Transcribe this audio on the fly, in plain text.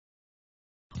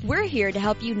We're here to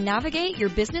help you navigate your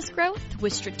business growth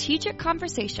with strategic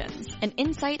conversations and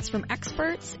insights from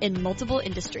experts in multiple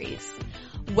industries.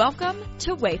 Welcome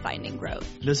to Wayfinding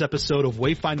Growth. This episode of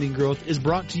Wayfinding Growth is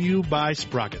brought to you by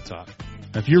Sprocket Talk.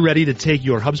 If you're ready to take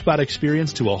your HubSpot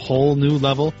experience to a whole new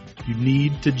level, you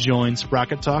need to join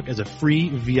Sprocket Talk as a free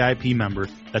VIP member.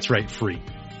 That's right, free.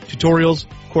 Tutorials,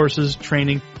 courses,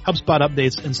 training, HubSpot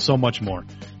updates, and so much more.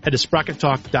 Head to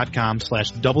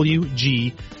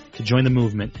sprockettalk.com/WG to join the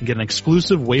movement and get an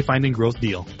exclusive Wayfinding Growth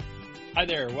deal. Hi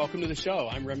there. Welcome to the show.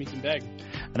 I'm Remington Begg.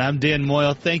 And I'm Dan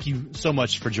Moyle. Thank you so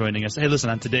much for joining us. Hey, listen,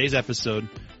 on today's episode,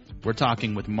 we're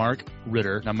talking with Mark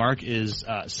Ritter. Now, Mark is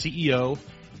CEO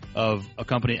of a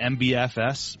company,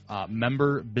 MBFS,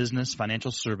 Member Business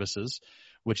Financial Services,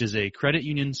 which is a credit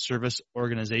union service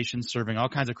organization serving all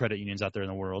kinds of credit unions out there in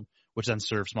the world, which then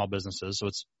serve small businesses. So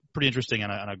it's pretty interesting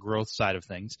on a growth side of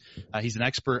things. He's an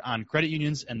expert on credit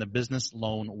unions and the business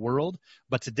loan world.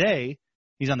 But today,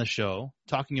 he's on the show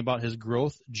talking about his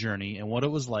growth journey and what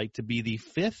it was like to be the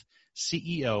fifth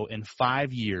CEO in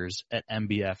 5 years at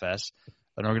MBFS,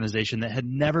 an organization that had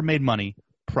never made money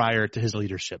prior to his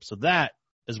leadership. So that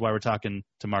is why we're talking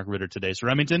to Mark Ritter today. So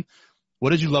Remington, what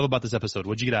did you love about this episode?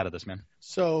 What did you get out of this, man?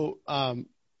 So,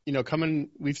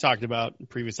 we've talked about in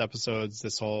previous episodes,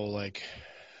 this whole like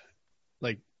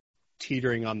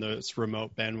teetering on this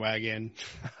remote bandwagon.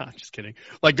 Just kidding.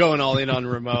 Like going all in on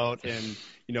remote and,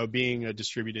 being a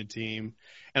distributed team.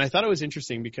 And I thought it was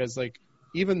interesting because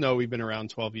even though we've been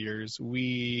around 12 years,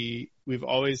 we've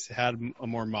always had a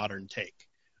more modern take.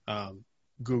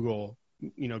 Google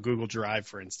Drive,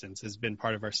 for instance, has been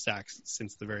part of our stack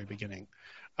since the very beginning.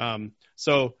 One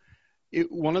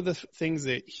of the things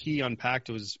that he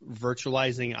unpacked was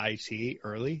virtualizing IT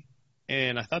early.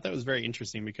 And I thought that was very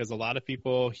interesting because a lot of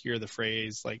people hear the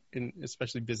phrase, and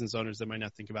especially business owners that might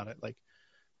not think about it,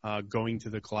 going to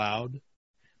the cloud.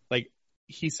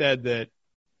 He said that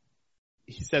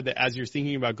as you're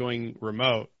thinking about going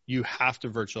remote, you have to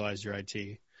virtualize your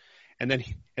IT. And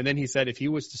then he said if he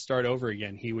was to start over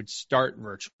again, he would start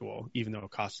virtual, even though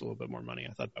it costs a little bit more money.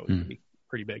 I thought that would be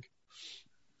pretty big.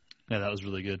 Yeah, that was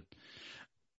really good.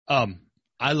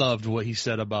 I loved what he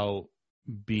said about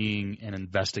being an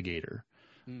investigator.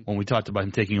 When we talked about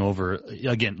him taking over,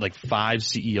 again, 5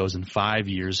 CEOs in 5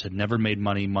 years, had never made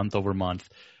money month over month,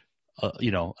 a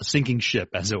sinking ship,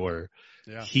 as it were.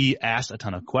 Yeah. He asked a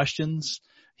ton of questions.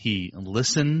 He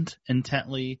listened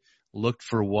intently, looked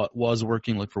for what was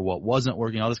working, looked for what wasn't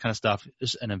working, all this kind of stuff.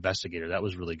 Just an investigator. That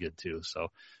was really good, too.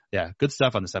 So, yeah, good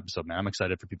stuff on this episode, man. I'm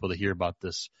excited for people to hear about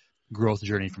this growth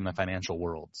journey from the financial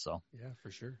world. So, yeah,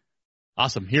 for sure.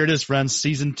 Awesome. Here it is, friends.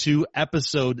 Season 2,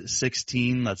 episode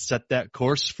 16. Let's set that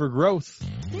course for growth.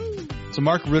 So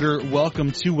Mark Ritter,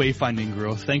 welcome to Wayfinding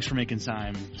Growth. Thanks for making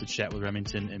time to chat with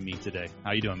Remington and me today.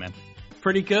 How you doing, man?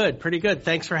 Pretty good.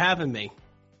 Thanks for having me.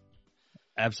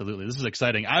 Absolutely. This is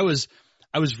exciting. I was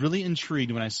really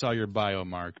intrigued when I saw your bio,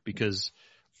 Mark, because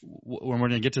when we're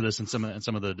going to get to this in some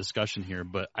of the discussion here,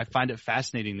 but I find it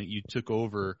fascinating that you took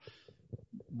over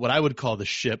what I would call the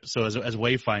ship. So as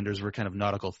wayfinders, we're kind of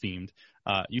nautical themed.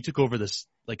 You took over this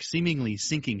seemingly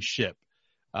sinking ship,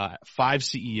 5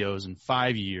 CEOs in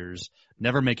 5 years,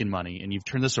 never making money, and you've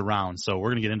turned this around. So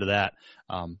we're going to get into that.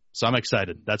 So I'm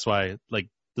excited. That's why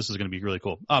this is going to be really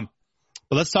cool. But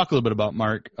let's talk a little bit about,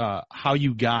 Mark, how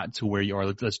you got to where you are.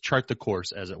 Let's chart the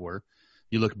course, as it were.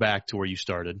 You look back to where you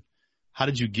started. How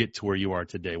did you get to where you are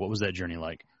today? What was that journey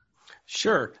like?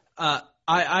 Sure.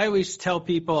 I always tell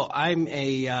people I'm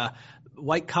a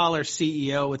white-collar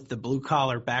CEO with the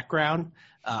blue-collar background.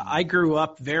 I grew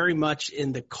up very much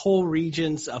in the coal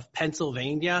regions of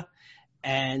Pennsylvania,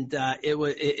 and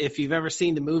if you've ever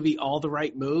seen the movie All the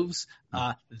Right Moves,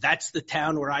 that's the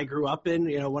town where I grew up in,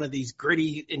 one of these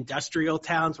gritty industrial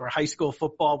towns where high school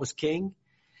football was king.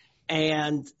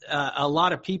 And a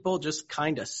lot of people just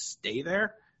kind of stay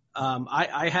there.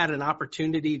 I had an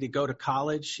opportunity to go to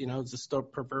college, it's the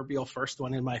proverbial first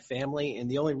one in my family. And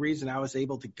the only reason I was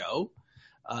able to go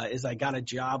is I got a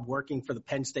job working for the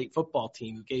Penn State football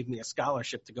team, who gave me a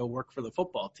scholarship to go work for the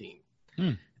football team.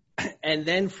 And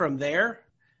then from there,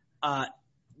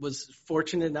 was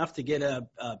fortunate enough to get a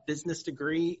business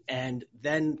degree and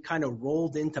then kind of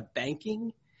rolled into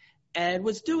banking and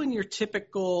was doing your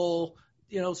typical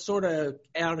sort of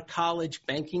out of college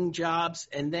banking jobs,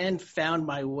 and then found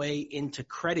my way into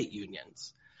credit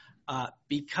unions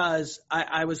because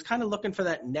I was kind of looking for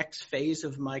that next phase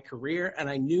of my career, and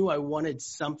I knew I wanted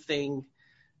something.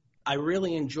 I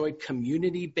really enjoyed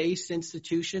community-based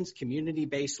institutions,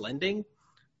 community-based lending,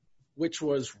 which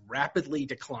was rapidly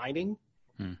declining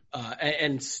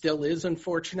and still is,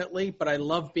 unfortunately. But I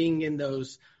love being in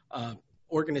those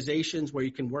organizations where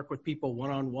you can work with people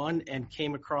one-on-one, and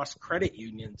came across credit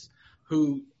unions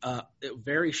who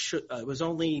it was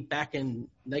only back in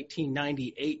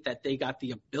 1998 that they got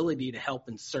the ability to help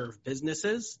and serve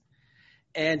businesses.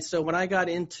 And so when I got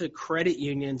into credit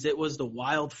unions, it was the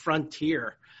wild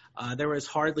frontier. There was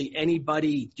hardly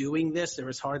anybody doing this. There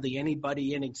was hardly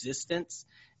anybody in existence,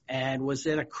 and was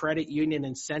in a credit union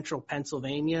in central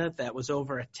Pennsylvania that was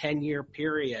over a 10-year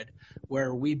period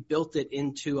where we built it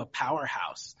into a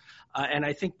powerhouse. And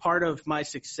I think part of my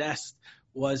success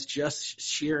was just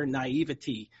sheer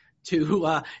naivety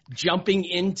to jumping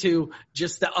into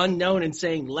just the unknown and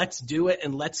saying, let's do it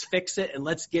and let's fix it and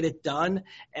let's get it done.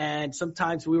 And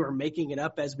sometimes we were making it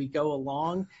up as we go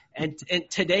along. And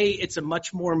today it's a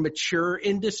much more mature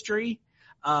industry.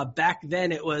 Back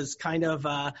then it was kind of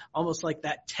almost like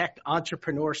that tech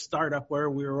entrepreneur startup where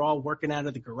we were all working out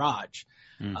of the garage.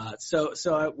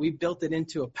 So we built it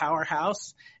into a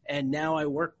powerhouse, and now I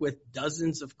work with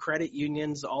dozens of credit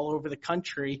unions all over the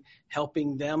country,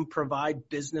 helping them provide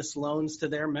business loans to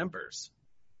their members.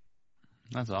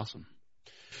 That's awesome.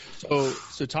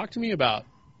 So talk to me about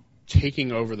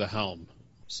taking over the helm.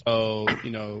 So,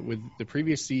 with the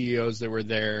previous CEOs that were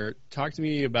there, talk to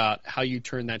me about how you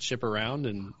turned that ship around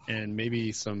and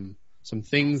maybe some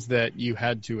things that you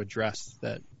had to address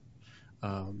that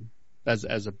as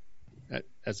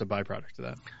a byproduct of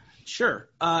that. Sure.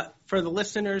 For the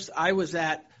listeners, I was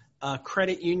at a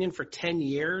credit union for 10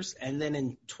 years, and then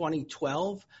in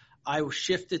 2012, I was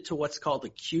shifted to what's called a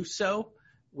CUSO,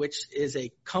 which is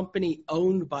a company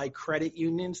owned by credit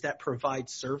unions that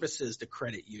provides services to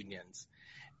credit unions.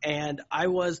 And I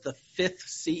was the 5th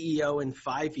CEO in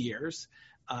 5 years.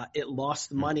 It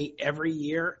lost money every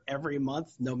year, every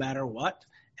month, no matter what.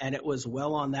 And it was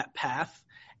well on that path.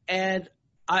 And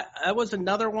I was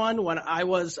another one when I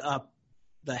was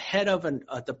the head of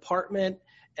a department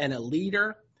and a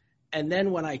leader. And then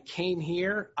when I came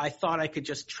here, I thought I could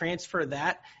just transfer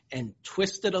that and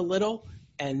twist it a little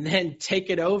and then take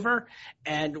it over,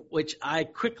 and which I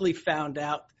quickly found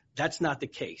out that's not the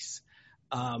case.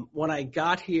 When I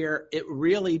got here, it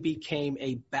really became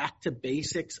a back to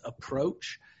basics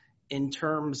approach in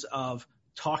terms of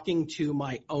talking to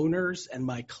my owners and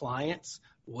my clients.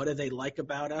 What do they like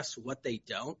about us? What they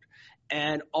don't?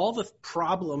 And all the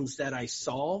problems that I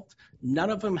solved, none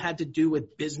of them had to do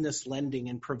with business lending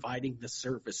and providing the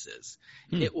services.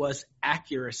 It was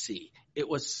accuracy. It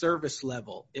was service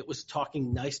level. It was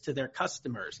talking nice to their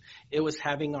customers. It was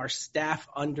having our staff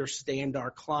understand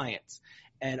our clients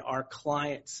and our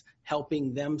clients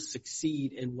helping them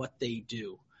succeed in what they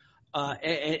do.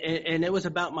 And it was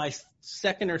about my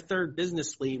second or third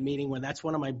business lead meeting when that's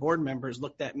one of my board members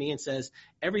looked at me and says,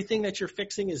 everything that you're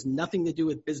fixing is nothing to do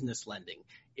with business lending.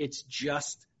 It's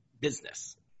just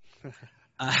business.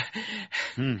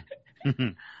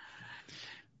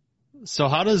 So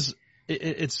how does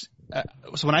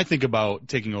so when I think about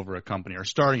taking over a company or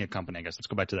starting a company, I guess let's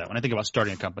go back to that. When I think about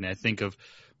starting a company, I think of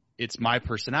it's my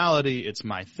personality, it's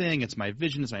my thing, it's my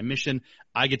vision, it's my mission.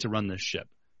 I get to run this ship.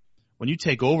 When you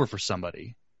take over for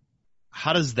somebody,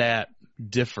 how does that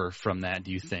differ from that,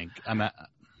 do you think?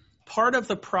 Part of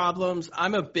the problems,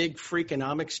 I'm a big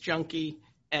Freakonomics junkie,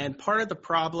 and part of the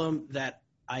problem that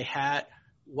I had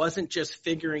wasn't just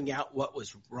figuring out what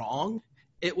was wrong.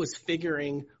 It was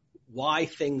figuring why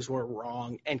things were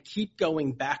wrong and keep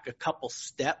going back a couple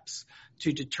steps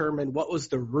to determine what was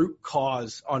the root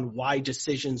cause on why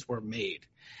decisions were made.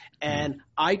 And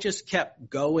I just kept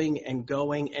going and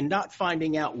going and not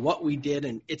finding out what we did.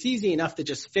 And it's easy enough to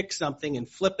just fix something and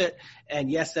flip it.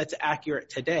 And yes, that's accurate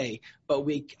today. But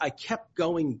I kept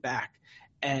going back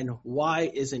and why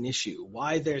is an issue,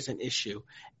 why there's an issue.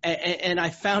 And I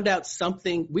found out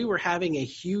something. We were having a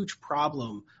huge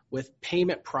problem with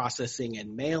payment processing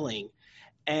and mailing.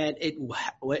 And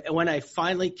when I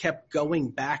finally kept going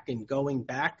back and going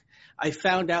back, I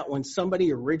found out when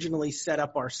somebody originally set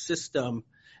up our system,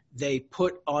 they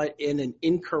put in an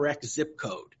incorrect zip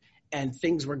code, and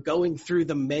things were going through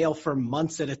the mail for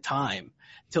months at a time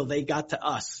till they got to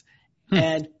us.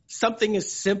 And something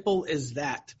as simple as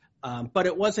that. But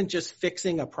it wasn't just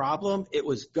fixing a problem. It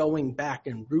was going back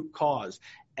and root cause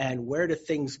and where do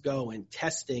things go and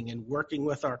testing and working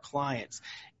with our clients.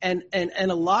 And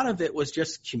a lot of it was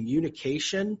just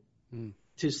communication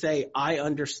to say, I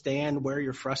understand where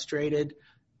you're frustrated.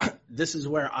 This is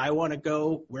where I want to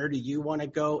go. Where do you want to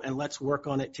go? And let's work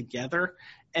on it together.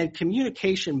 And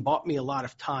communication bought me a lot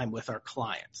of time with our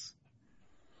clients.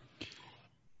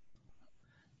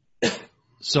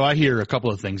 So I hear a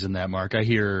couple of things in that, Mark. I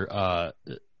hear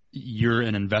you're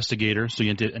an investigator, so you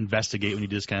have to investigate when you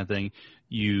do this kind of thing.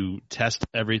 you test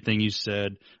everything you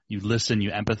said, you listen,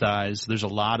 you empathize. There's a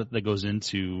lot that goes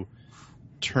into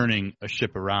turning a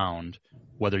ship around,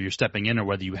 whether you're stepping in or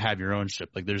whether you have your own ship.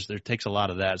 Like there takes a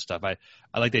lot of that stuff. I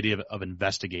like the idea of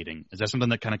investigating. Is that something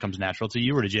that kind of comes natural to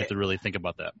you, or did you have to really think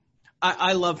about that?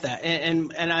 I love that.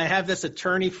 And I have this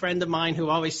attorney friend of mine who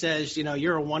always says,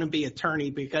 you're a wannabe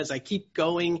attorney, because I keep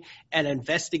going and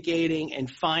investigating and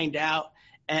find out.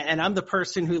 And I'm the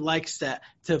person who likes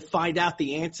to find out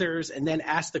the answers and then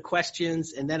ask the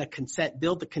questions and then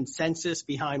build the consensus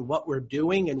behind what we're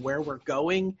doing and where we're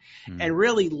going, and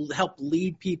really help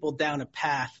lead people down a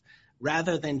path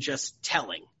rather than just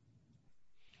telling.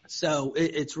 So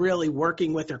it's really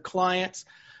working with their clients,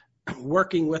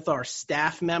 working with our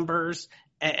staff members,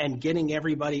 and getting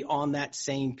everybody on that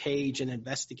same page and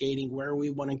investigating where we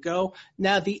want to go.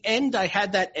 Now, the end, I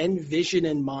had that end vision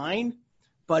in mind,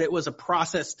 but it was a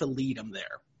process to lead them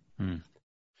there.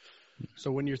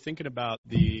 So when you're thinking about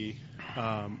that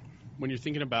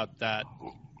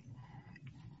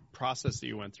process that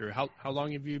you went through, how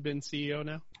long have you been CEO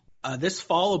now? This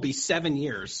fall will be 7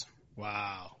 years.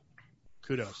 Wow.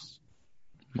 Kudos.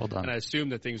 Well done. And I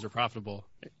assume that things are profitable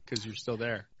because you're still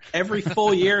there. Every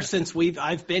full year since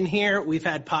I've been here, we've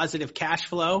had positive cash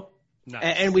flow.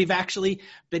 Nice. And we've actually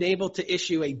been able to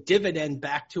issue a dividend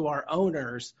back to our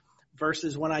owners,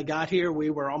 versus when I got here, we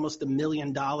were almost $1 million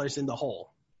in the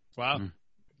hole. Wow.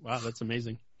 Wow, that's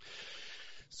amazing.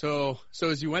 So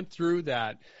as you went through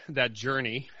that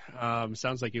journey,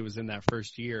 sounds like it was in that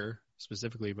first year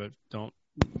specifically, but don't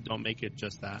make it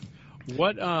just that.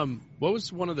 What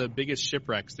was one of the biggest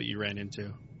shipwrecks that you ran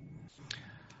into?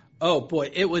 Oh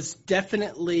boy, it was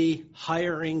definitely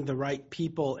hiring the right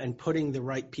people and putting the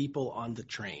right people on the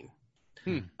train.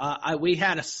 We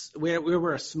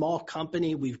were a small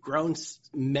company. We've grown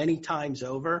many times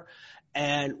over,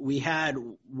 and we had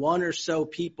one or so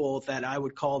people that I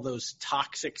would call those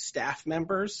toxic staff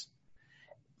members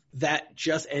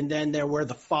and then there were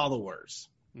the followers.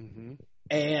 Mm-hmm.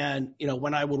 And,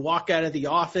 when I would walk out of the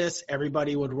office,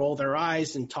 everybody would roll their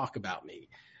eyes and talk about me,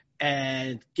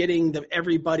 and getting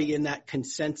everybody in that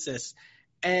consensus.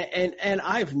 And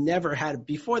I've never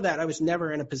before that, I was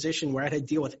never in a position where I had to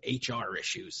deal with HR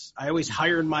issues. I always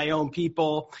hired my own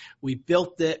people. We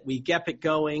built it. We kept it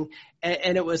going.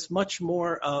 And it was much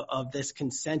more of this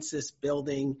consensus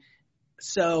building.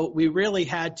 So we really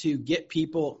had to get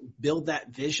people, build that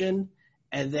vision.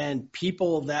 And then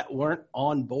people that weren't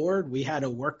on board, we had to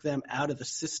work them out of the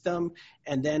system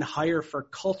and then hire for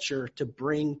culture to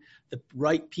bring the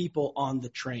right people on the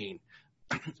train.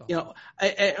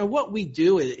 And what we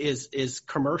do is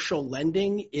commercial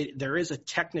lending. There is a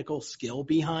technical skill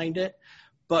behind it,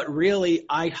 but really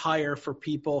I hire for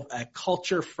people at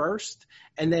culture first,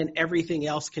 and then everything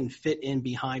else can fit in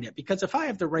behind it. Because if I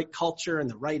have the right culture and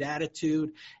the right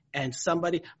attitude and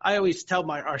I always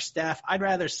tell our staff, I'd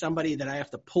rather somebody that I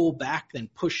have to pull back than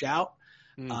push out.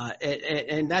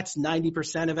 And that's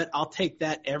 90% of it. I'll take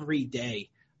that every day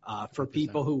for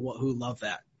people who love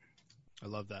that. I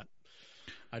love that.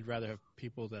 I'd rather have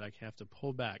people that I have to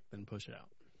pull back than push it out.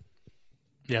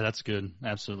 Yeah, that's good.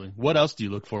 Absolutely. What else do you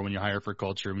look for when you hire for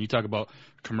culture? When you talk about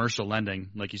commercial lending,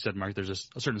 like you said, Mark, there's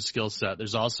a certain skill set.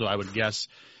 There's also, I would guess,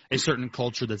 a certain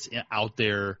culture that's out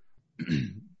there,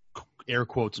 air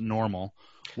quotes, normal.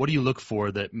 What do you look for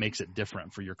that makes it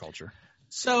different for your culture?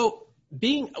 So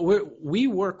we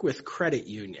work with credit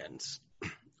unions,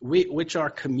 which are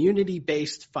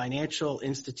community-based financial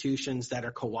institutions that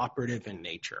are cooperative in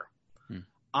nature.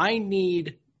 I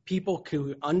need people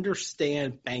who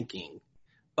understand banking,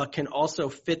 but can also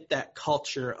fit that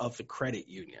culture of the credit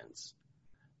unions.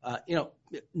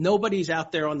 Nobody's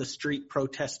out there on the street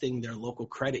protesting their local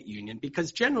credit union,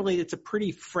 because generally it's a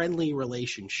pretty friendly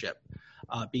relationship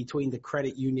between the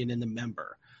credit union and the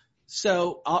member.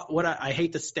 So I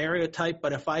hate the stereotype,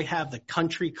 but if I have the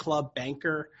country club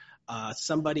banker,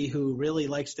 somebody who really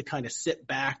likes to kind of sit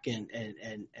back and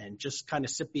just kind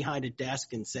of sit behind a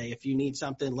desk and say, if you need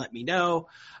something, let me know,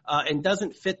 and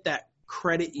doesn't fit that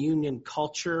credit union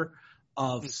culture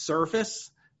of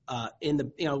service.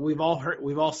 We've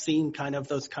all seen kind of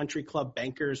those country club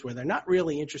bankers where they're not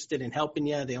really interested in helping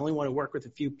you. They only want to work with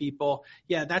a few people.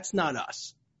 Yeah, that's not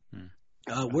us.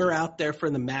 We're out there for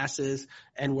the masses,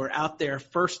 and we're out there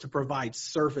first to provide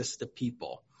service to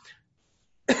people.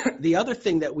 The other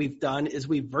thing that we've done is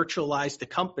we've virtualized the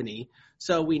company.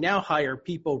 So we now hire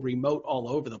people remote all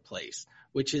over the place,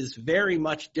 which is very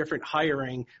much different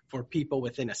hiring for people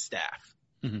within a staff.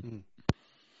 Mm-hmm.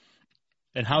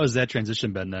 And how has that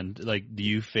transition been then? Like, do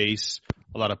you face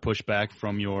a lot of pushback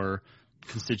from your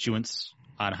constituents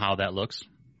on how that looks?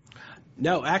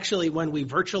 No, actually, when we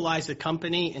virtualized the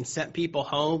company and sent people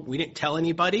home, we didn't tell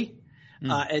anybody,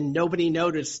 and nobody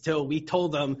noticed till we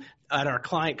told them at our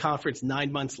client conference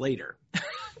 9 months later.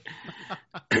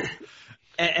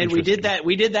 And we did that.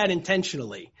 We did that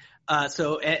intentionally.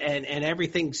 And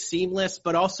everything's seamless,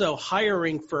 but also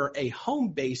hiring for a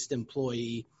home-based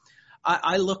employee.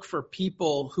 I look for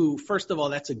people who, first of all,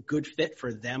 that's a good fit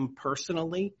for them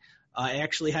personally. I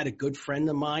actually had a good friend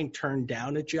of mine turn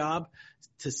down a job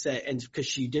to say, and because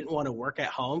she didn't want to work at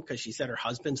home because she said her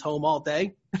husband's home all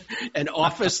day, and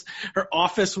her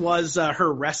office was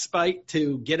her respite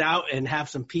to get out and have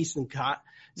some peace and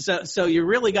so you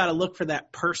really got to look for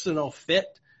that personal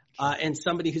fit and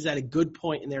somebody who's at a good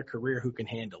point in their career who can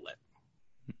handle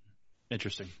it.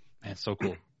 Interesting. Man, so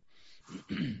cool.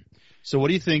 So what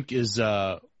do you think is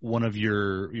one of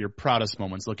your proudest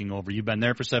moments looking over? You've been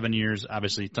there for 7 years,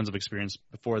 obviously tons of experience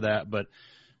before that, but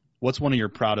what's one of your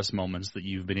proudest moments that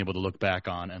you've been able to look back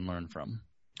on and learn from?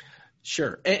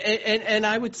 Sure. And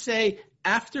I would say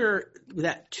after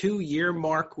that 2-year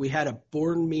mark, we had a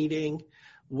board meeting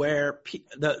where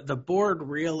the board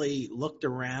really looked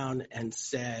around and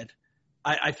said,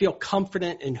 I feel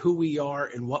confident in who we are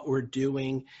and what we're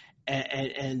doing.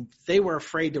 And they were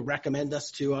afraid to recommend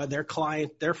us to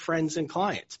their friends and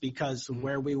clients because of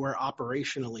where we were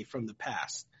operationally from the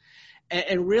past.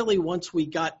 And really, once we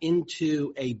got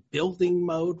into a building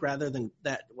mode rather than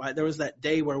that, there was that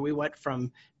day where we went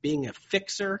from being a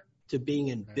fixer to being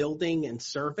in building and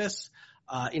service.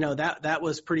 That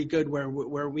was pretty good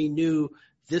where we knew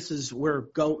this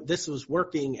was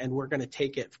working and we're going to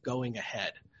take it going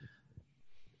ahead.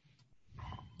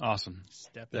 Awesome.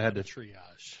 Step into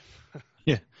triage.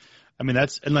 Yeah. I mean,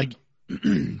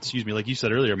 excuse me, like you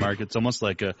said earlier, Mark, it's almost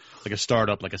like a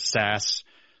startup, like a SaaS,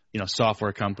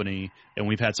 software company. And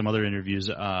we've had some other interviews,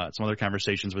 some other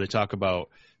conversations where they talk about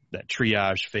that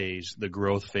triage phase, the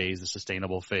growth phase, the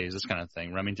sustainable phase, this kind of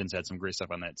thing. Remington's had some great stuff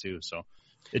on that too. So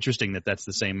interesting that that's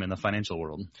the same in the financial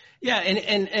world. Yeah.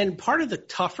 And part of the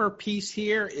tougher piece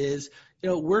here is,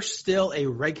 we're still a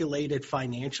regulated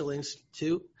financial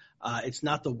institute. It's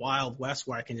not the Wild West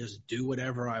where I can just do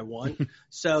whatever I want.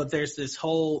 So there's this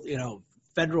whole,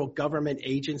 federal government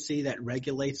agency that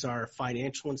regulates our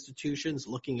financial institutions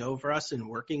looking over us and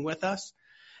working with us.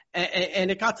 And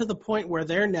it got to the point where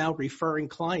they're now referring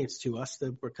clients to us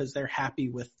because they're happy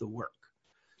with the work.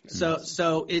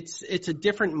 So it's a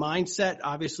different mindset,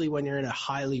 obviously, when you're in a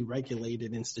highly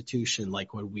regulated institution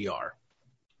like what we are.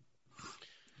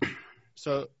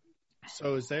 So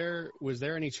was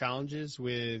there any challenges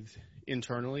with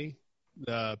internally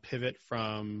the pivot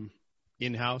from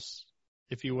in-house,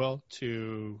 if you will,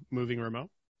 to moving remote?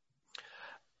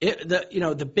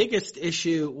 The biggest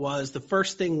issue was the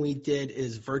first thing we did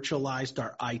is virtualized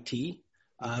our IT.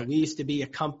 Okay. We used to be a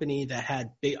company that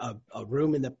had a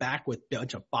room in the back with a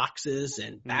bunch of boxes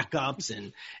and backups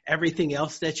and everything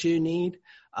else that you need.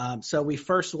 So we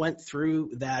first went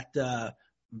through that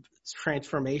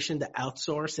transformation to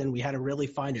outsource, and we had to really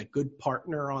find a good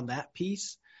partner on that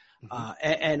piece.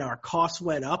 And our costs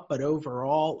went up, but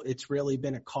overall, it's really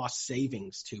been a cost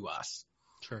savings to us.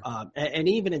 Sure. And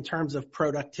even in terms of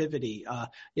productivity,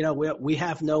 we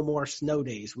have no more snow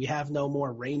days. We have no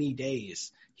more rainy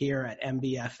days here at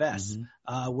MBFS.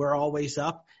 We're always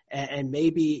up, and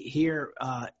maybe here,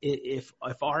 if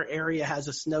our area has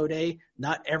a snow day,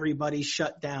 not everybody's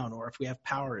shut down, or if we have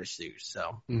power issues.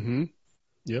 So.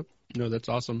 Yep. No, that's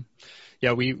awesome.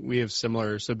 Yeah, we have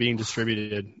similar. So being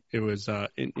distributed, it was an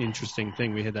interesting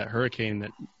thing. We had that hurricane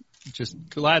that just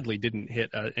gladly didn't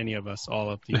hit any of us all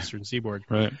up the Eastern Seaboard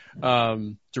right.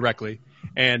 Directly.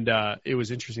 And it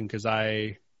was interesting because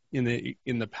I, in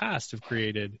the past, have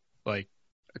created like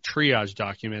a triage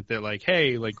document that like,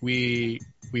 hey, like we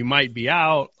might be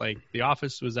out. Like the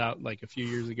office was out like a few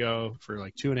years ago for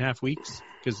like 2.5 weeks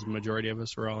because the majority of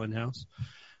us were all in-house.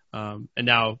 And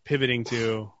now pivoting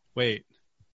to, wait,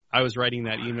 I was writing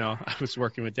that email. I was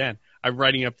working with Dan. I'm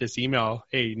writing up this email.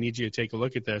 Hey, need you to take a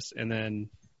look at this. And then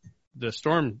the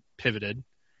storm pivoted,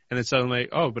 and then suddenly,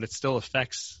 but it still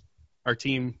affects our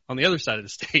team on the other side of the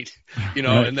state, right.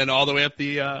 And then all the way up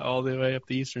the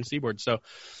Eastern Seaboard. So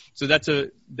that's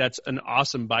an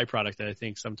awesome byproduct that I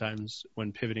think sometimes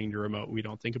when pivoting to remote, we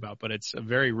don't think about, but it's a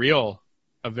very real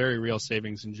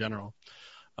savings in general.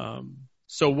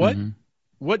 So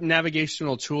what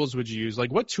navigational tools would you use?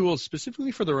 Like what tools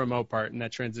specifically for the remote part in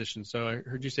that transition? So I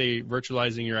heard you say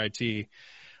virtualizing your IT,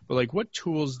 but like what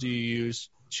tools do you use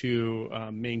to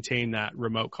maintain that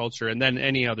remote culture? And then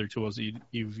any other tools that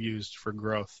you've used for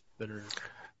growth that are.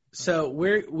 So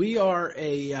we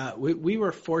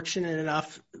were fortunate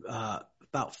enough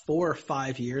about 4 or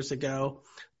 5 years ago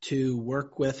to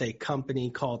work with a company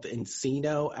called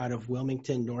Encino out of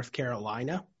Wilmington, North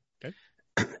Carolina. Okay.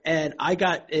 And I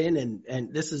got in,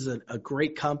 and this is a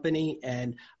great company,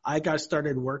 and I got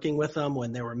started working with them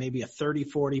when they were maybe a 30,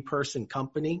 40 person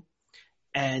company.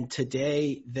 And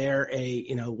today they're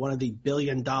one of the $1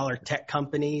 billion tech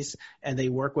companies, and they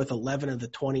work with 11 of the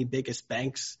 20 biggest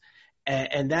banks.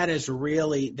 And that is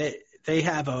really, they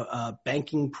have a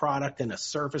banking product and a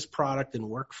service product and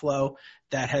workflow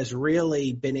that has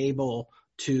really been able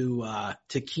to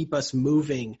keep us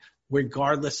moving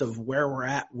regardless of where we're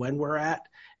at, when we're at.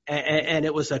 And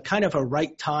it was a kind of a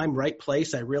right time, right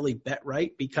place. I really bet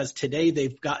right, because today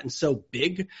they've gotten so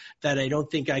big that I don't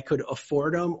think I could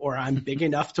afford them, or I'm big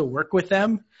enough to work with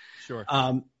them. Sure.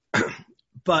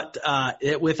 But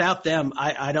without them,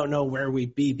 I don't know where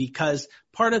we'd be, because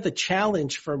part of the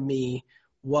challenge for me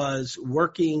was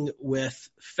working with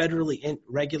federally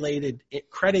regulated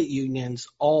credit unions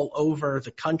all over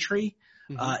the country,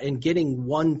 and getting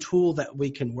one tool that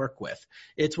we can work with.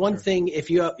 It's one thing if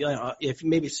if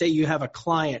maybe say you have a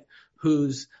client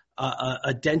who's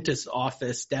a dentist's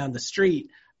office down the street,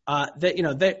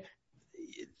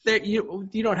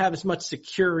 you don't have as much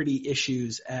security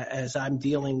issues as I'm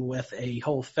dealing with a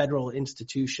whole federal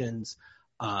institution's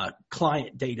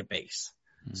client database.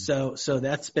 So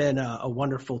that's been a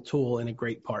wonderful tool and a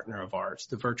great partner of ours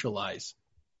to virtualize.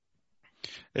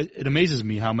 It amazes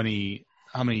me how many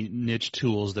niche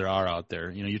tools there are out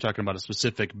there. You're talking about a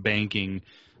specific banking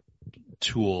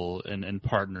tool and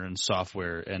partner and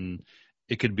software, and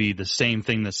it could be the same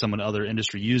thing that some other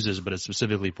industry uses, but it's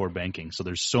specifically for banking. So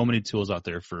there's so many tools out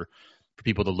there for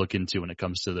people to look into when it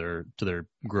comes to their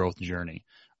growth journey.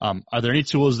 Are there any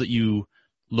tools that you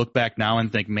look back now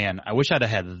and think, man, I wish I'd have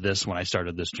had this when I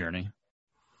started this journey?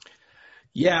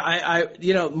 Yeah,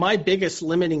 my biggest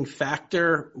limiting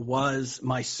factor was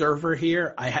my server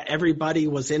here. Everybody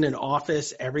was in an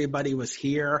office, everybody was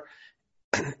here,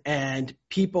 and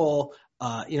people,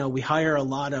 we hire a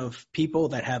lot of people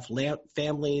that have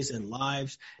families and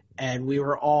lives, and we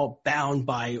were all bound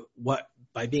by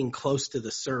being close to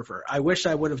the server. I wish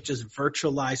I would have just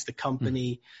virtualized the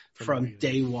company from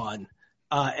day one.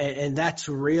 And that's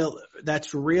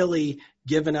really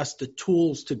given us the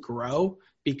tools to grow,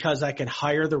 because I can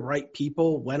hire the right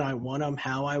people when I want them,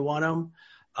 how I want them.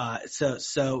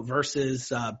 So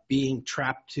versus being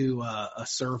trapped to a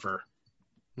server.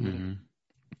 Mm-hmm.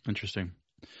 Interesting.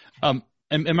 And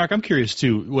Mark, I'm curious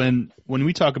too, when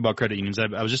we talk about credit unions,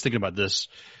 I was just thinking about this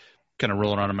kind of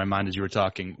rolling around in my mind as you were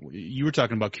talking. You were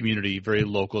talking about community, very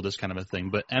local, this kind of a thing,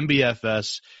 but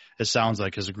MBFS, it sounds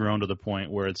like, has grown to the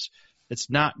point where it's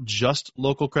not just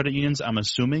local credit unions. I'm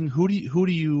assuming. Who do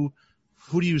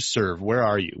you serve? Where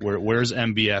are you? Where's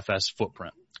MBFS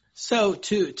footprint? So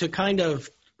to kind of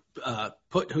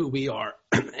put who we are,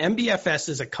 MBFS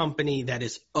is a company that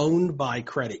is owned by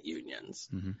credit unions,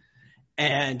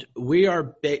 and we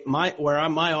are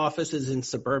my office is in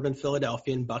suburban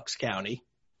Philadelphia in Bucks County,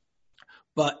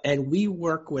 and we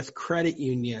work with credit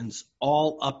unions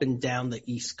all up and down the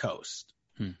East Coast,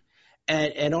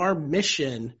 and our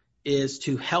mission is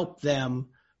to help them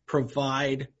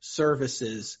provide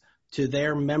services to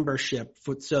their membership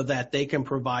so that they can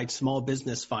provide small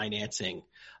business financing.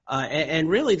 And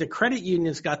really the credit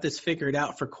unions got this figured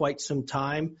out for quite some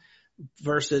time,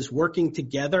 versus working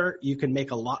together. You can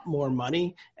make a lot more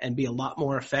money and be a lot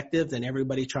more effective than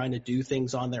everybody trying to do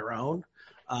things on their own.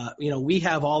 We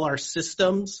have all our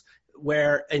systems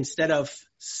where instead of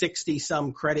 60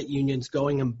 some credit unions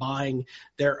going and buying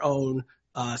their own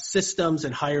systems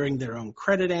and hiring their own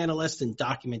credit analysts and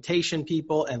documentation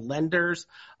people and lenders,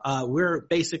 we're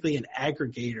basically an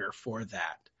aggregator for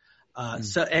that.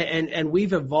 So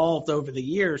we've evolved over the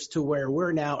years to where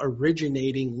we're now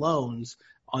originating loans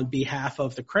on behalf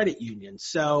of the credit union.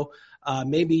 So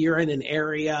maybe you're in an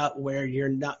area where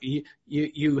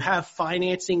you have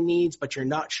financing needs, but you're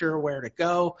not sure where to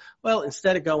go. Well,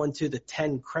 instead of going to the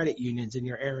 10 credit unions in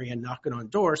your area and knocking on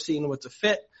doors, seeing what's a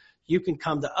fit, you can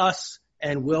come to us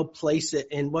and we'll place it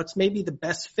in what's maybe the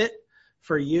best fit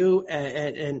for you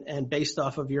and based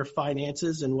off of your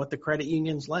finances and what the credit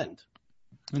unions lend.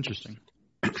 Interesting.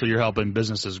 So you're helping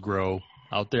businesses grow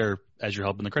out there as you're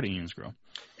helping the credit unions grow.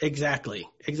 Exactly.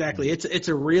 It's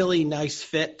a really nice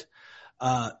fit.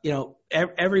 Over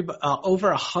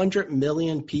 100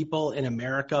 million people in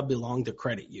America belong to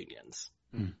credit unions.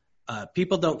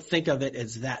 People don't think of it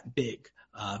as that big.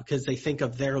 Because they think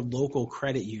of their local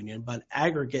credit union, but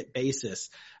aggregate basis,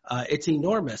 it's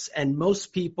enormous. And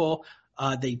most people,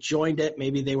 they joined it.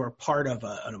 Maybe they were part of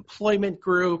an employment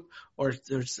group or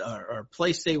there's a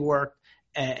place they worked,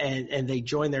 and they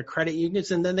joined their credit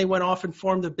unions, and then they went off and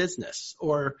formed a business,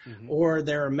 or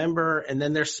they're a member and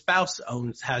then their spouse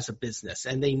has a business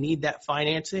and they need that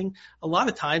financing. A lot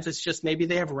of times it's just maybe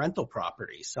they have rental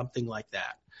properties, something like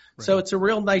that. Right. So it's a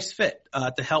real nice fit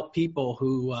to help people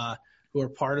who are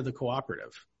part of the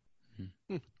cooperative.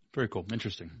 Very cool.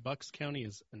 Interesting. Bucks County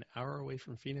is an hour away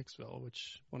from Phoenixville,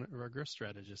 which one of our growth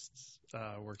strategists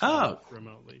works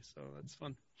remotely. So that's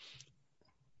fun.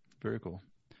 Very cool.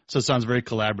 So it sounds very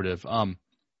collaborative.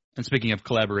 And speaking of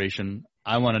collaboration,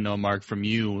 I want to know, Mark, from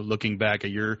you, looking back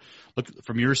at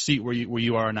from your seat where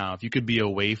you are now, if you could be a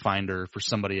wayfinder for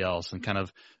somebody else and kind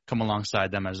of come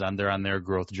alongside them as they're on their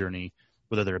growth journey,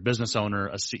 whether they're a business owner,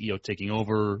 a CEO taking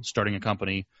over, starting a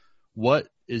company, what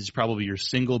is probably your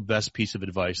single best piece of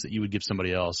advice that you would give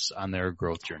somebody else on their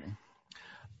growth journey?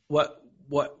 What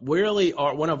really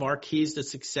are one of our keys to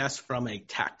success from a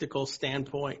tactical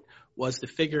standpoint was to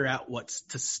figure out what's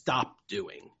to stop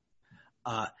doing.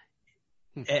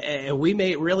 And we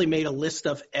really made a list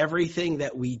of everything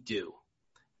that we do.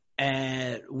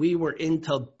 And we were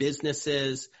into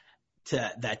businesses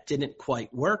that didn't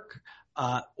quite work,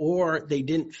 or they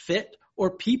didn't fit,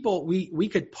 or people, we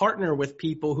could partner with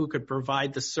people who could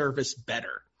provide the service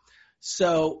better.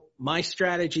 So my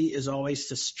strategy is always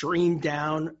to stream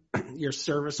down your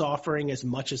service offering as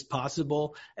much as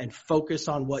possible and focus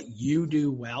on what you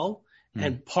do well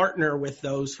and partner with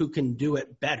those who can do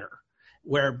it better,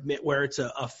 where it's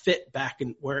a fit back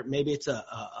and where maybe it's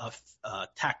a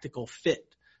tactical fit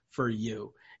for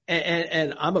you.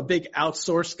 And I'm a big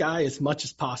outsource guy as much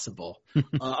as possible.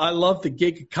 I love the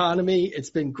gig economy.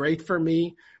 It's been great for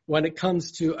me when it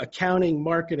comes to accounting,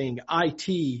 marketing,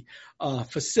 IT,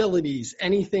 facilities,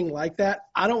 anything like that.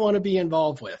 I don't want to be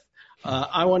involved with.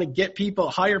 I want to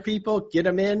hire people, get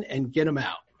them in and get them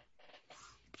out.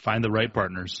 Find the right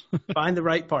partners. Find the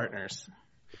right partners.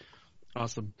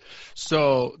 Awesome.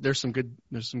 So there's some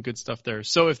good stuff there.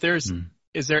 So if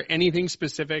is there anything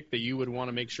specific that you would want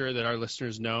to make sure that our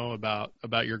listeners know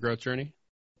about your growth journey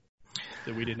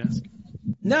that we didn't ask?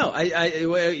 No,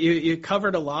 you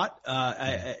covered a lot.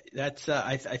 I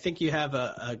think you have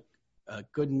a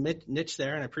good niche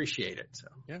there, and I appreciate it. So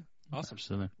yeah, awesome.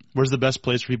 Absolutely. Where's the best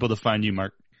place for people to find you,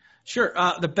 Mark? Sure.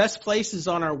 The best place is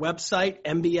on our website,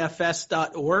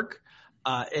 mbfs.org.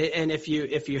 And if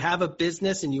you have a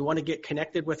business and you want to get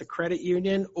connected with a credit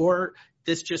union, or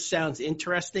this just sounds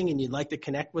interesting and you'd like to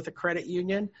connect with a credit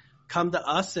union, come to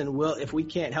us, and if we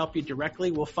can't help you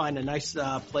directly, we'll find a nice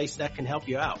place that can help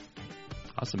you out.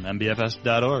 Awesome.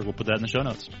 mbfs.org. We'll put that in the show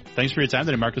notes. Thanks for your time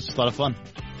today, Mark. This was a lot of fun.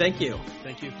 Thank you.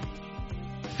 Thank you.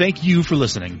 Thank you for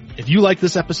listening. If you like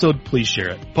this episode, please share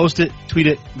it. Post it, tweet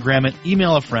it, gram it,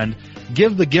 email a friend.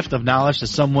 Give the gift of knowledge to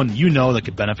someone you know that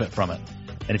could benefit from it.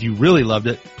 And if you really loved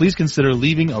it, please consider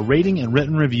leaving a rating and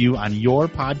written review on your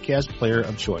podcast player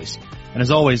of choice. And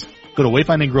as always, go to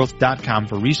wayfindinggrowth.com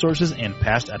for resources and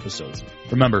past episodes.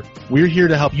 Remember, we're here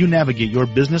to help you navigate your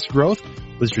business growth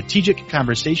with strategic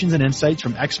conversations and insights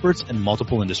from experts in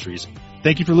multiple industries.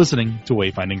 Thank you for listening to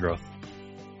Wayfinding Growth.